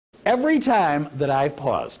Every time that I've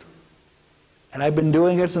paused, and I've been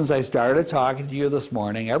doing it since I started talking to you this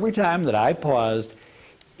morning, every time that I've paused,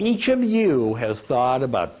 each of you has thought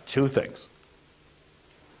about two things.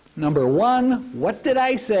 Number one, what did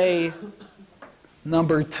I say?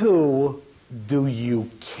 Number two, do you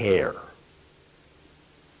care?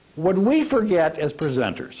 What we forget as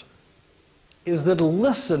presenters is that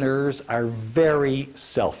listeners are very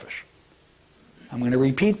selfish. I'm going to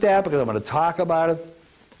repeat that because I'm going to talk about it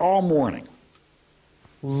all morning.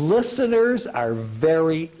 Listeners are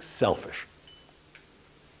very selfish.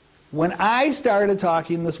 When I started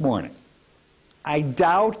talking this morning, I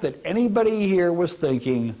doubt that anybody here was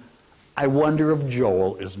thinking, I wonder if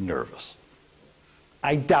Joel is nervous.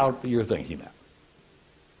 I doubt that you're thinking that.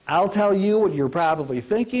 I'll tell you what you're probably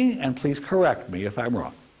thinking, and please correct me if I'm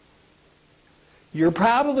wrong. You're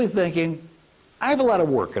probably thinking, I have a lot of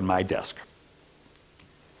work on my desk.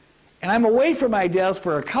 And I'm away from my desk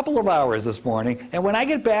for a couple of hours this morning, and when I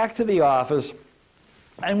get back to the office,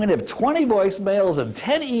 I'm going to have 20 voicemails and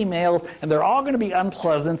 10 emails, and they're all going to be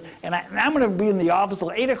unpleasant, and I'm going to be in the office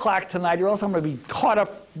till 8 o'clock tonight, or else I'm going to be caught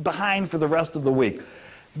up behind for the rest of the week.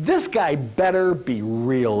 This guy better be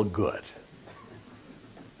real good.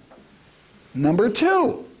 Number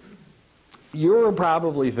two, you're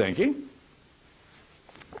probably thinking,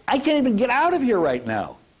 I can't even get out of here right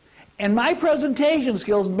now. And my presentation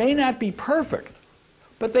skills may not be perfect,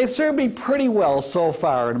 but they've served me pretty well so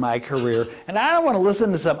far in my career, and I don't want to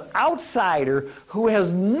listen to some outsider who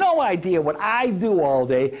has no idea what I do all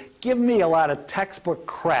day give me a lot of textbook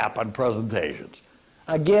crap on presentations.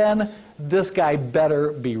 Again, this guy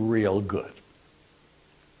better be real good.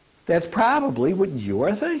 That's probably what you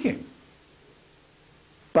are thinking.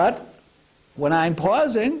 But when I'm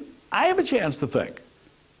pausing, I have a chance to think.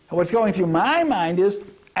 And what's going through my mind is,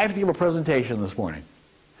 I have to give a presentation this morning.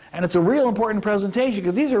 And it's a real important presentation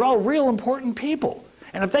because these are all real important people.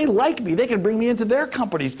 And if they like me, they can bring me into their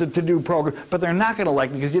companies to do programs, but they're not going to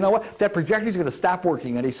like me because you know what? That projector is going to stop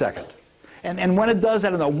working any second. And when it does, I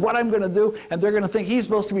don't know what I'm going to do, and they're going to think he's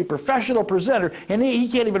supposed to be a professional presenter, and he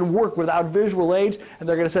can't even work without visual aids, and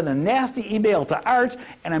they're going to send a nasty email to Arts,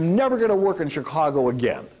 and I'm never going to work in Chicago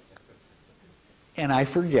again. And I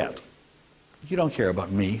forget. You don't care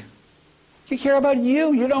about me. You care about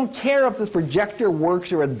you. You don't care if this projector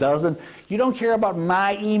works or it doesn't. You don't care about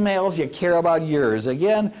my emails. You care about yours.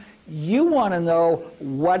 Again, you want to know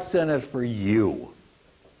what's in it for you.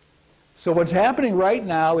 So what's happening right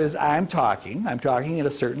now is I'm talking at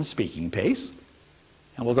a certain speaking pace,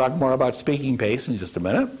 and we'll talk more about speaking pace in just a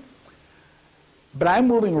minute. But I'm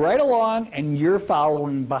moving right along, and you're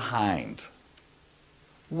following behind.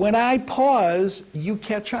 When I pause, you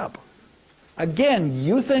catch up. Again,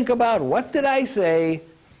 you think about what did I say,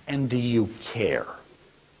 and do you care?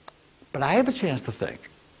 But I have a chance to think.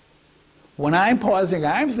 When I'm pausing,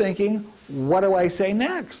 I'm thinking, what do I say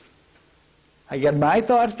next? I get my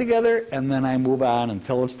thoughts together, and then I move on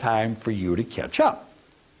until it's time for you to catch up.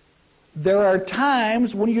 There are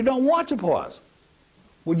times when you don't want to pause,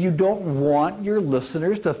 when you don't want your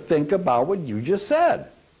listeners to think about what you just said.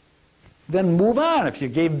 Then move on. If you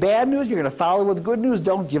gave bad news, you're going to follow with good news.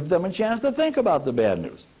 Don't give them a chance to think about the bad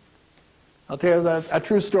news. I'll tell you a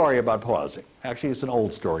true story about pausing. Actually, it's an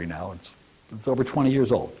old story now. It's over 20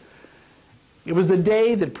 years old. It was the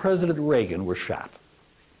day that President Reagan was shot.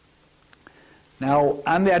 Now,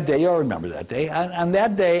 on that day, you'll remember that day, on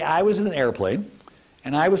that day, I was in an airplane,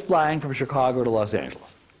 and I was flying from Chicago to Los Angeles.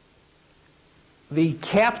 The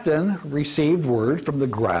captain received word from the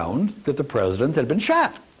ground that the president had been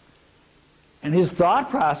shot. And his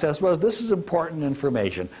thought process was, this is important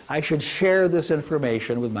information. I should share this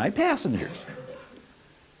information with my passengers.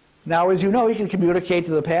 Now, as you know, he can communicate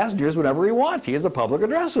to the passengers whenever he wants. He has a public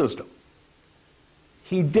address system.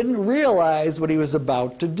 He didn't realize what he was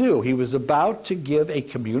about to do. He was about to give a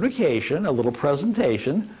communication, a little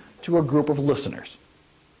presentation, to a group of listeners.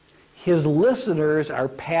 His listeners are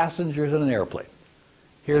passengers in an airplane.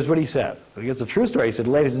 Here's what he said. It's a true story. He said,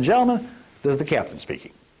 ladies and gentlemen, this is the captain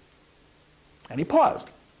speaking. And he paused.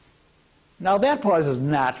 Now that pause is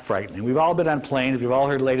not frightening. We've all been on planes. We've all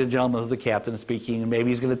heard, ladies and gentlemen, this is the captain speaking, and maybe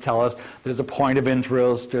he's going to tell us there's a point of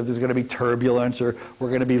interest, or there's going to be turbulence, or we're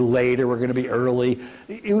going to be late, or we're going to be early.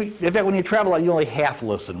 In fact, when you travel out, you only half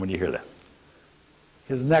listen when you hear that.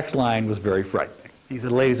 His next line was very frightening. He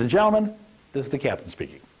said, ladies and gentlemen, this is the captain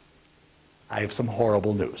speaking. I have some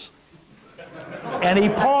horrible news. And he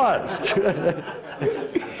paused.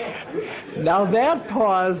 Now that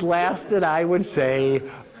pause lasted, I would say,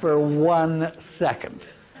 for 1 second.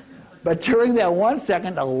 But during that 1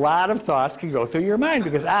 second, a lot of thoughts can go through your mind,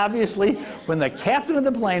 because obviously when the captain of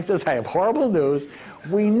the plane says, I have horrible news,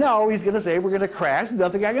 We know he's going to say we're going to crash,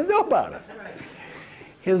 nothing I can do about it.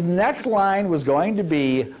 His next line was going to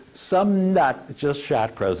be, some nut just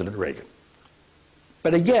shot President Reagan.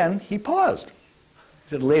 But again, he paused. He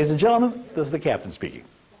said, ladies and gentlemen, this is the captain speaking.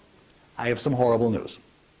 I have some horrible news.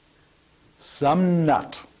 Some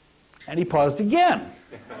nut. And he paused again.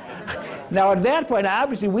 Now at that point,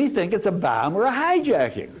 obviously, we think it's a bomb or a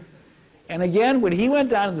hijacking. And again, when he went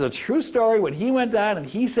down, it's a true story, when he went down and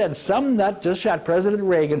he said, some nut just shot President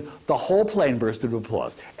Reagan, the whole plane burst into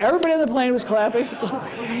applause. Everybody on the plane was clapping.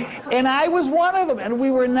 And I was one of them. And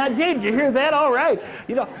we were not, did you hear that? All right.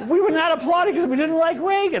 You know, we were not applauding because we didn't like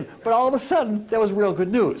Reagan. But all of a sudden, that was real good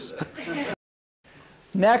news.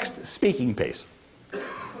 Next, speaking pace.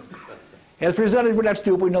 As presented, we're not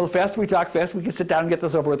stupid. We know the faster we talk, faster we can sit down and get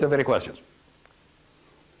this over with if there are any questions.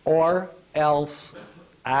 Or else,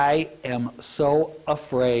 I am so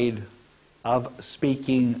afraid of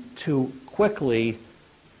speaking too quickly,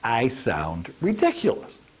 I sound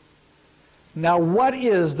ridiculous. Now, what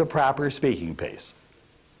is the proper speaking pace?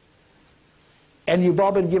 And you've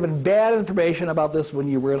all been given bad information about this when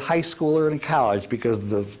you were in high school or in college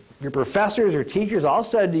because your professors or teachers all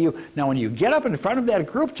said to you, now when you get up in front of that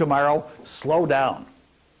group tomorrow, slow down.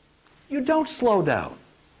 You don't slow down,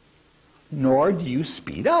 nor do you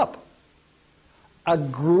speed up. A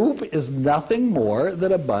group is nothing more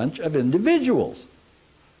than a bunch of individuals.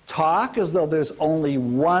 Talk as though there's only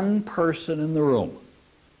one person in the room.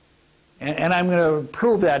 And I'm going to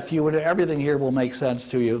prove that to you, and everything here will make sense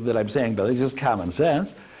to you that I'm saying, but it's just common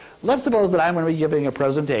sense. Let's suppose that I'm going to be giving a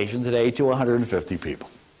presentation today to 150 people.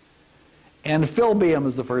 And Phil Beam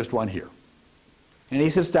is the first one here. And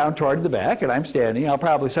he sits down toward the back, and I'm standing. I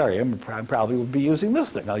probably will be using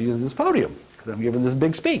this thing. I'll use this podium, because I'm giving this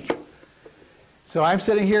big speech. So I'm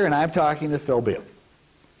sitting here and I'm talking to Phil Beam.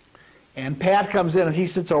 And Pat comes in and he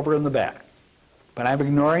sits over in the back. But I'm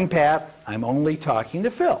ignoring Pat, I'm only talking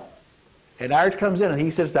to Phil. And Art comes in and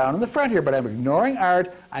he sits down in the front here, but I'm ignoring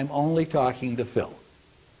Art, I'm only talking to Phil.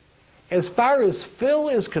 As far as Phil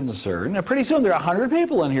is concerned, and pretty soon there are 100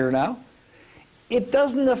 people in here now, it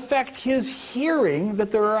doesn't affect his hearing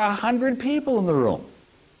that there are 100 people in the room.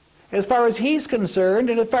 As far as he's concerned,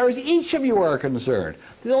 and as far as each of you are concerned,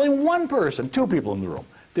 there's only one person, two people in the room.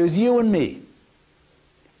 There's you and me.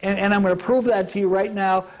 And I'm going to prove that to you right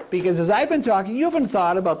now, because as I've been talking, you haven't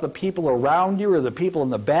thought about the people around you or the people in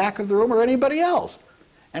the back of the room or anybody else.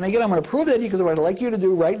 And again, I'm going to prove that to you because what I'd like you to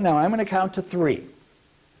do right now, I'm going to count to 3.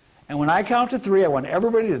 And when I count to 3, I want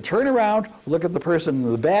everybody to turn around, look at the person in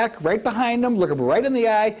the back, right behind them, look them right in the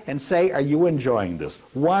eye, and say, are you enjoying this?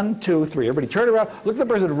 1, 2, 3. Everybody turn around, look at the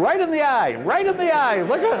person right in the eye, right in the eye.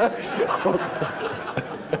 Look at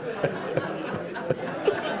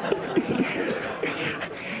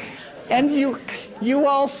And you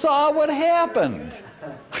all saw what happened.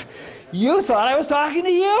 You thought I was talking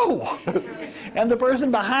to you. And the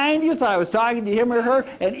person behind you thought I was talking to him or her,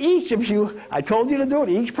 and each of you, I told you to do it,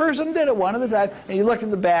 each person did it one at a time, and you looked at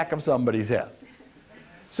the back of somebody's head.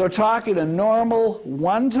 So talk in a normal,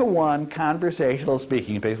 one-to-one conversational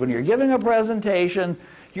speaking pace. When you're giving a presentation,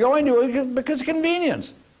 you're only doing it because of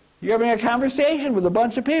convenience. You're having a conversation with a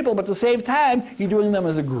bunch of people, but to save time, you're doing them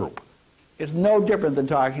as a group. It's no different than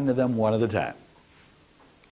talking to them one at a time.